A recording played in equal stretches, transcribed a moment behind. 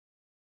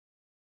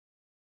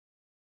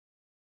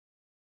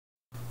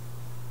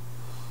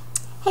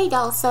Hey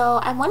y'all,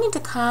 so I wanted to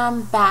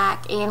come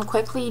back and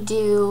quickly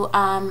do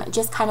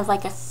just kind of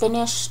like a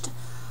finished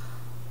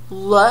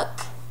look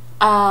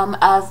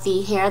of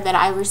the hair that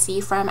I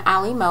received from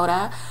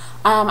Moda.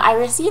 I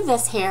received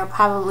this hair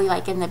probably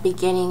like in the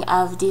beginning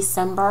of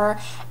December,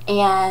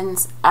 and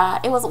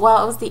it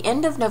was the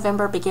end of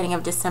November, beginning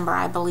of December,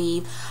 I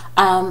believe.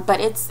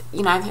 But it's,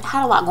 I've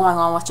had a lot going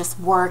on with just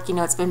work.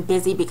 It's been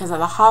busy because of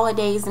the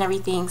holidays and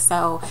everything,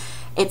 so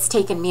it's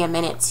taken me a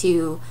minute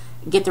to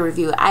get the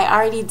review. I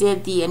already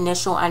did the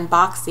initial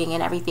unboxing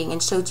and everything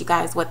and showed you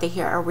guys what the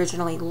hair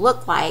originally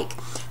looked like.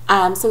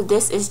 So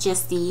this is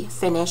just the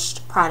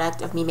finished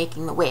product of me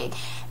making the wig,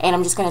 and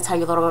I'm just going to tell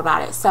you a little bit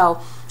about it.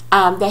 So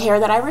the hair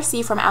that I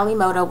received from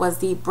Moda was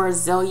the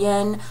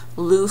Brazilian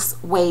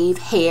loose wave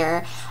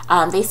hair.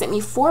 They sent me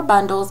 4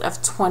 bundles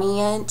of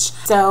 20-inch.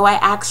 So I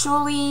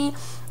actually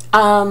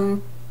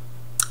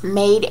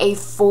made a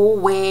full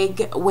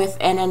wig with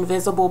an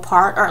invisible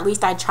part, or at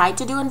least I tried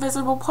to do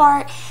invisible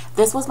part.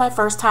 This was my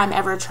first time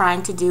ever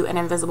trying to do an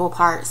invisible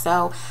part,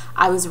 so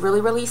I was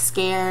really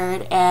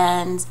scared,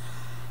 and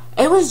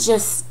it was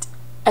just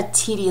a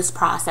tedious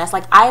process.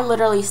 Like, I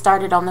literally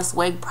started on this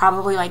wig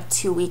probably like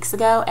 2 weeks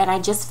ago, and I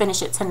just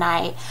finished it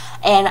tonight.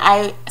 And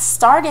I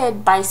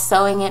started by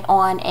sewing it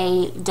on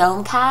a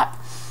dome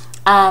cap.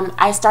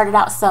 I started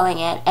out sewing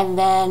it, and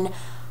then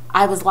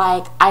I was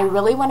like, I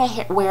really want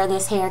to wear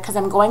this hair because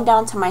I'm going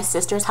down to my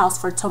sister's house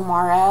for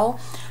tomorrow.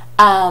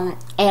 And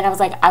I was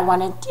like, I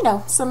wanted,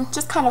 some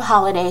just kind of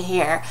holiday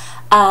hair.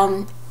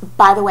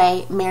 By the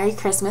way, Merry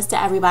Christmas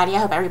to everybody.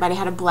 I hope everybody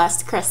had a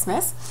blessed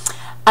Christmas.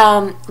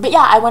 But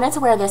yeah, I wanted to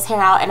wear this hair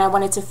out and I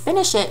wanted to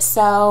finish it.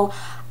 So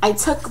I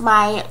took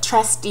my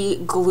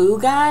trusty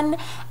glue gun,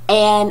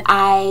 and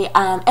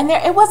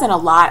it wasn't a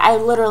lot. I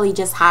literally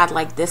just had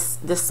like this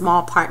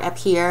small part up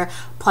here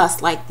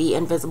plus like the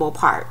invisible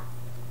part.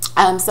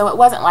 So it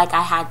wasn't like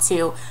I had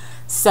to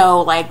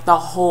sew like the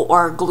whole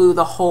or glue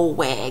the whole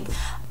wig.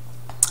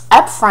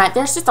 Up front,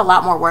 there's just a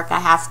lot more work I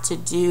have to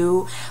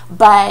do,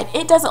 but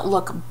it doesn't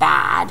look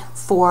bad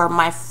for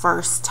my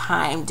first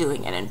time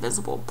doing an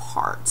invisible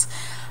part.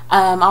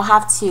 I'll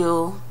have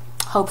to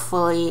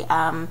hopefully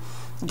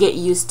get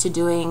used to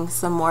doing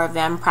some more of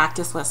them,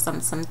 practice with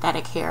some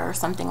synthetic hair or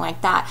something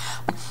like that.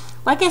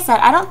 Like I said,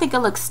 I don't think it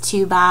looks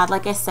too bad.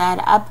 Like I said,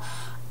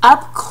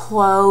 up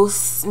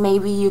close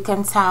maybe you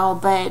can tell,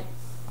 but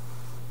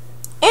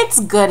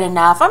it's good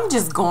enough. I'm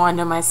just going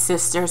to my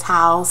sister's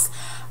house.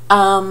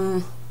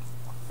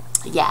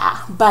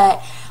 Yeah,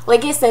 but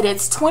like I said,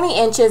 it's 20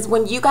 inches.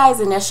 When you guys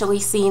initially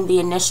seen the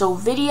initial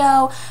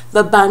video,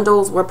 the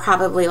bundles were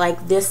probably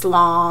like this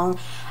long,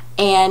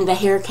 and the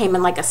hair came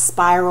in like a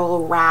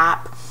spiral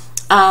wrap.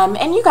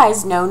 And you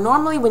guys know,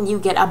 normally when you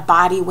get a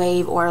body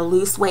wave or a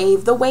loose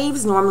wave, the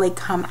waves normally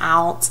come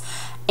out.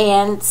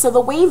 And so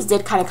the waves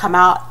did kind of come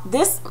out.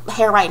 This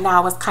hair right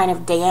now was kind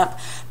of damp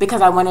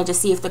because I wanted to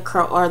see if the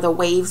curl or the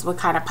waves would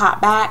kind of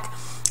pop back.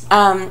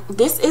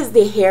 This is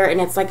the hair in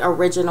its like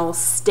original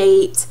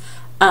state.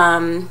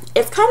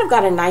 It's kind of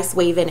got a nice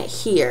wave in it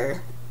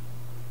here,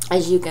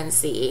 as you can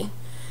see.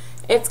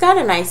 It's got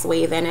a nice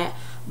wave in it,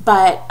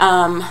 but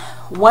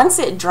once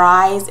it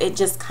dries, it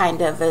just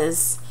kind of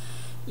is,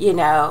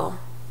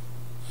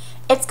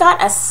 it's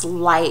got a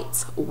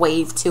slight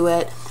wave to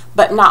it,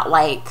 but not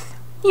like,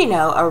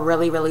 a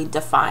really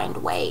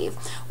defined wave,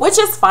 which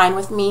is fine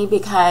with me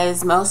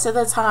because most of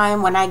the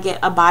time when I get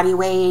a body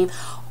wave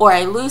or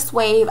a loose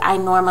wave, I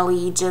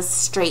normally just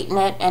straighten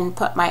it and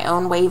put my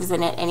own waves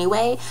in it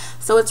anyway,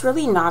 so it's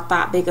really not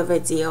that big of a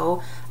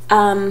deal.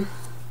 The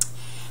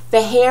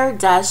hair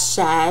does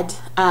shed,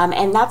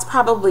 and that's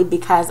probably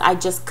because I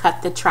just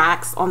cut the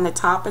tracks on the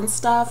top and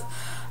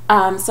stuff.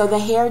 So the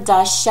hair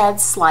does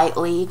shed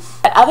slightly,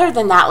 but other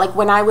than that, like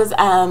when I was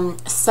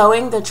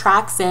sewing the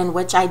tracks in,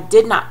 which I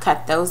did not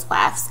cut those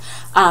wefts,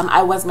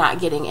 I was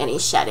not getting any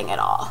shedding at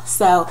all.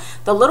 So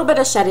the little bit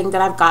of shedding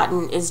that I've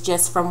gotten is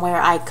just from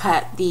where I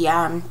cut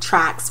the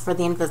tracks for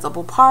the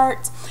invisible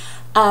part.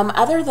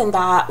 Other than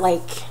that,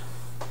 like,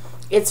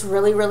 it's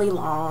really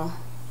long.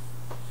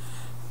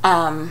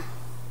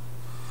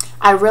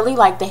 I really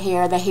like the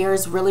hair. The hair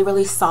is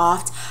really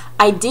soft.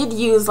 I did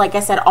use, like I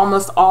said,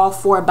 almost all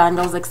 4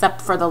 bundles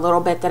except for the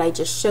little bit that I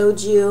just showed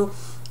you,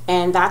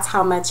 and that's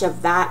how much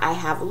of that I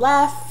have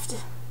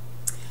left.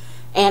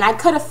 And I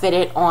could have fit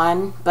it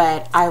on,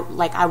 but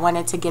I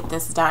wanted to get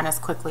this done as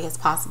quickly as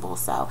possible.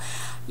 So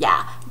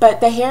yeah,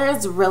 but the hair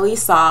is really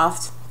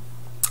soft.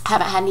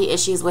 Haven't had any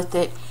issues with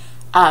it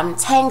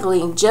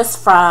tangling just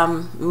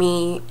from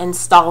me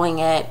installing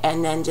it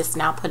and then just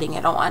now putting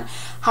it on.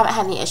 Haven't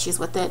had any issues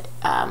with it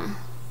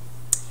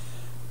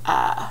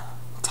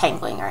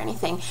tangling or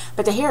anything,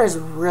 but the hair is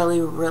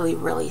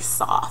really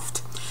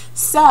soft.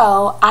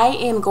 So I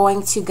am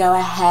going to go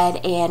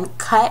ahead and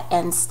cut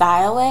and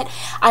style it.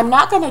 I'm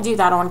not going to do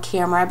that on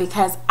camera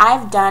because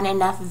I've done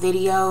enough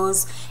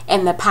videos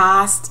in the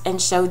past and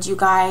showed you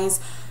guys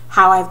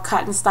how I've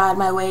cut and styled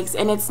my wigs,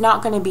 and it's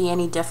not going to be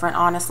any different,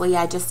 honestly.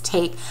 I just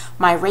take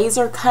my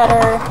razor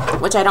cutter,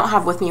 which I don't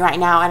have with me right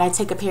now, and I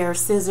take a pair of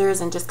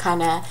scissors and just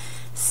kind of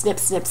snip,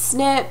 snip,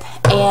 snip.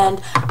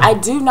 And I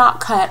do not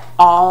cut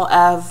all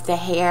of the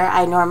hair.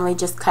 I normally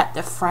just cut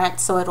the front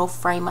so it'll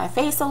frame my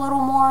face a little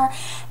more,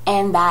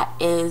 and that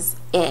is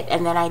it.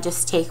 And then I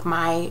just take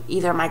my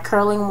either my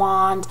curling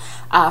wand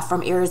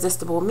from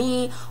Irresistible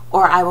Me,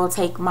 or I will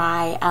take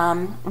my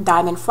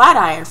diamond flat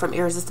iron from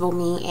Irresistible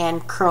Me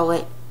and curl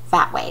it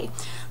that way.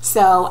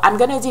 So I'm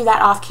gonna do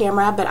that off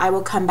camera, but I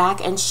will come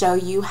back and show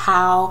you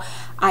how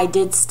I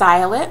did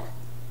style it.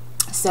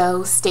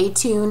 So stay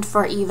tuned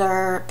for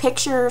either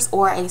pictures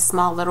or a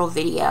small little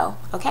video,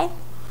 okay?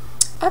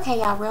 Okay,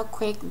 y'all, real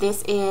quick,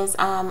 this is,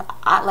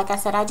 like I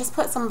said, I just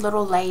put some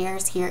little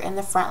layers here in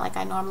the front like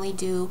I normally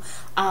do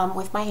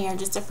with my hair,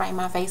 just to frame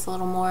my face a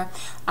little more.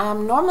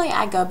 Normally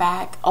I go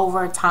back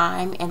over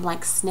time and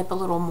like snip a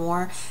little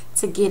more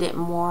to get it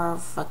more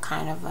of a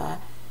kind of a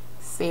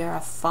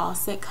Farrah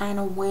Fawcett kind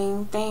of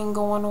wing thing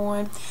going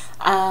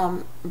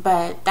on,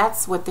 but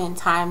that's within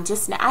time.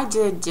 I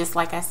did just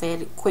like I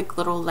said, quick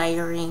little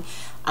layering,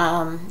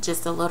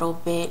 just a little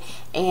bit,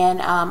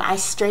 and I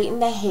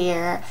straightened the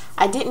hair.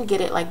 I didn't get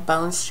it like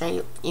bone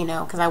straight, you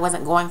know, because I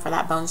wasn't going for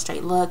that bone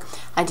straight look.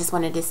 I just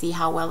wanted to see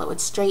how well it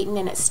would straighten,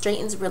 and it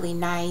straightens really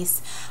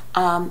nice.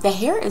 The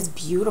hair is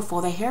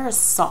beautiful. The hair is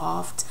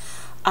soft.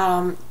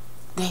 The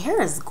hair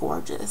is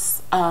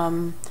gorgeous.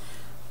 I'm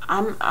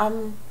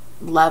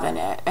loving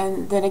it.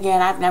 And then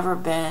again, I've never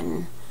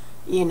been,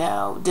 you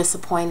know,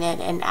 disappointed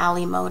in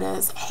Ali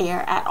Moda's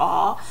hair at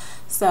all.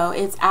 So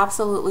it's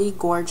absolutely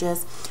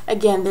gorgeous.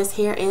 Again, this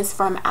hair is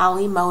from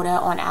Ali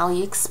Moda on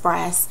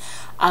AliExpress.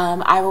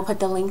 I will put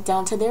the link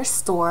down to their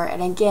store.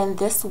 And again,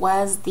 this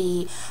was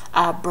the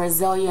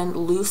Brazilian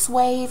loose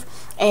wave.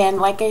 And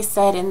like I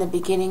said in the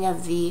beginning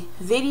of the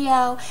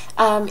video,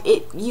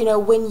 you know,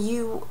 when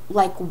you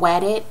like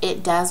wet it,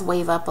 it does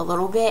wave up a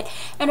little bit.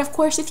 And of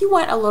course, if you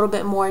want a little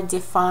bit more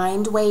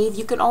defined wave,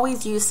 you can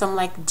always use some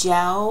like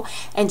gel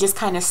and just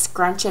kind of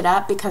scrunch it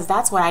up, because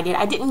that's what I did.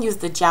 I didn't use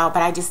the gel,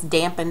 but I just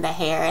dampened the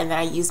hair, and then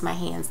I used my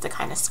hands to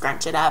kind of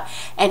scrunch it up,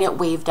 and it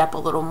waved up a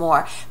little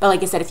more. But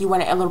like I said, if you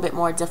want it a little bit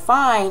more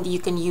defined, you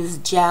can use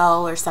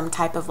gel or some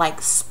type of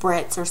like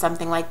spritz or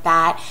something like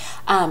that.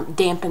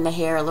 Dampen the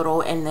hair a little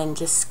and then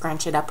just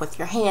scrunch it up with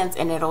your hands,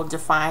 and it'll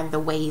define the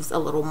waves a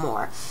little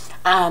more.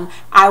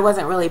 I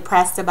wasn't really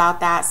pressed about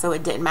that, so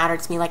it didn't matter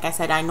to me. Like I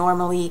said, I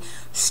normally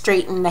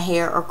straighten the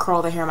hair or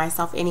curl the hair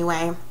myself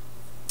anyway.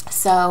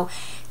 So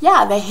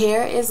yeah, the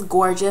hair is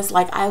gorgeous.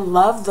 Like, I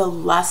love the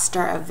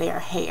luster of their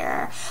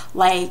hair.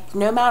 Like,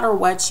 no matter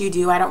what you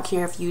do, I don't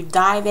care if you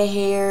dye the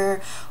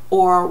hair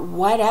or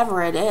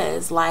whatever it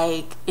is,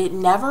 like, it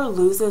never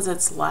loses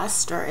its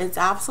luster. It's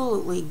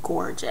absolutely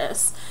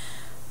gorgeous.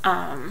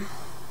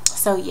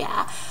 So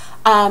yeah.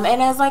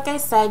 And as like I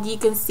said, you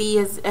can see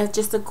as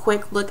just a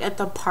quick look at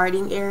the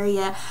parting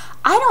area,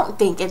 I don't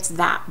think it's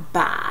that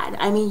bad.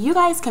 I mean, you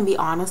guys can be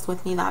honest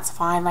with me, that's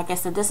fine. Like I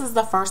said, this is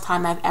the first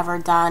time I've ever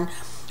done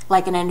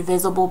like an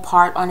invisible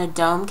part on a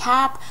dome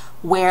cap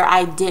where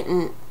I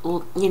didn't,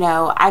 you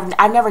know,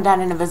 I've never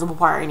done an invisible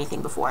part or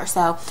anything before.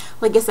 So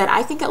like I said,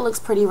 I think it looks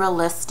pretty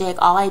realistic.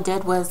 All I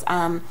did was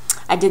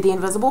I did the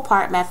invisible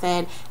part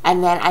method,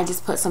 and then I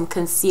just put some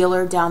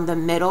concealer down the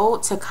middle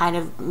to kind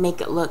of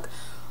make it look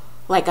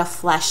like a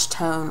flesh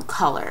tone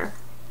color.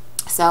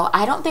 So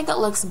I don't think it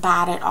looks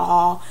bad at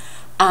all.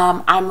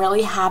 I'm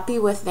really happy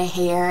with the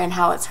hair and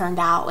how it turned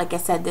out. Like I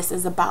said, this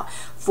is about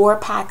 4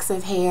 packs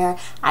of hair.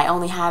 I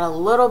only had a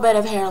little bit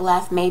of hair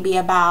left, maybe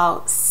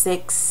about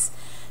 6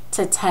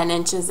 to 10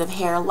 inches of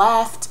hair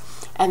left,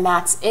 and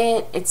that's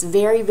it. It's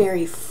very,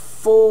 very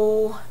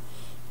full,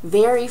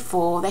 very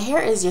full. The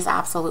hair is just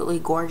absolutely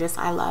gorgeous.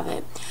 I love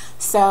it.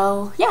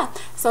 So yeah,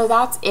 so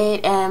that's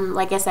it. And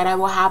like I said, I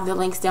will have the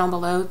links down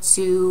below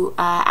to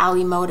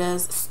Ali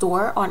Moda's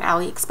store on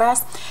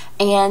AliExpress,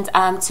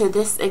 and to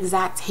this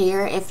exact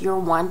hair if you're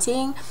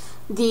wanting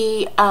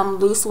the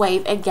loose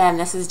wave. Again,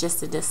 this is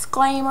just a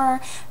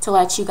disclaimer to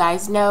let you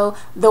guys know,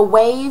 the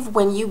wave,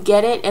 when you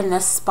get it in the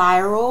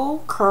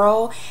spiral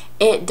curl,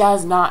 it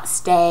does not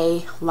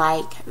stay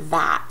like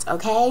that,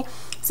 okay?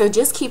 So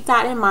just keep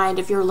that in mind.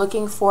 If you're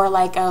looking for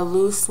like a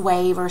loose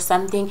wave or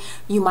something,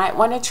 you might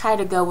want to try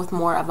to go with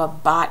more of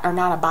a or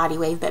not a body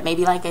wave, but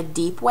maybe like a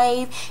deep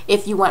wave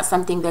if you want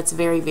something that's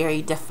very,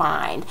 very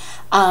defined.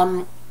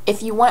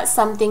 If you want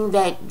something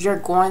that you're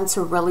going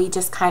to really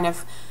just kind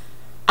of,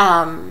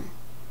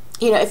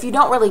 you know, if you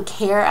don't really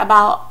care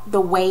about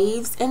the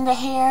waves in the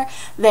hair,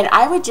 then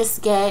I would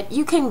just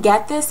you can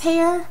get this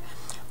hair,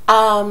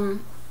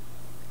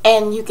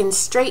 and you can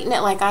straighten it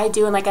like I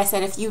do. And like I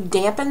said, if you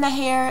dampen the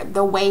hair,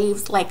 the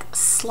waves, like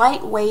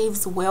slight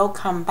waves, will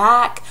come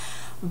back,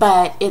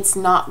 but it's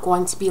not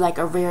going to be like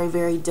a very,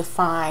 very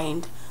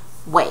defined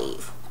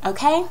wave,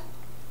 okay?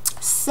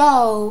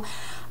 So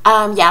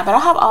yeah, but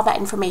I'll have all that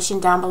information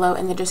down below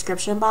in the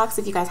description box.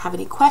 If you guys have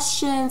any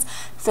questions,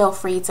 feel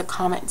free to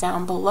comment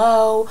down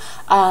below,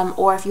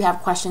 or if you have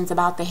questions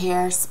about the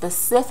hair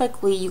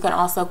specifically, you can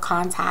also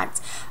contact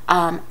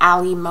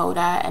Ali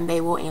Moda, and they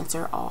will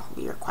answer all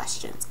your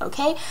questions,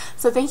 okay?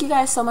 So thank you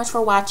guys so much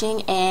for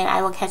watching, and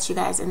I will catch you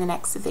guys in the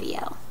next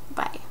video.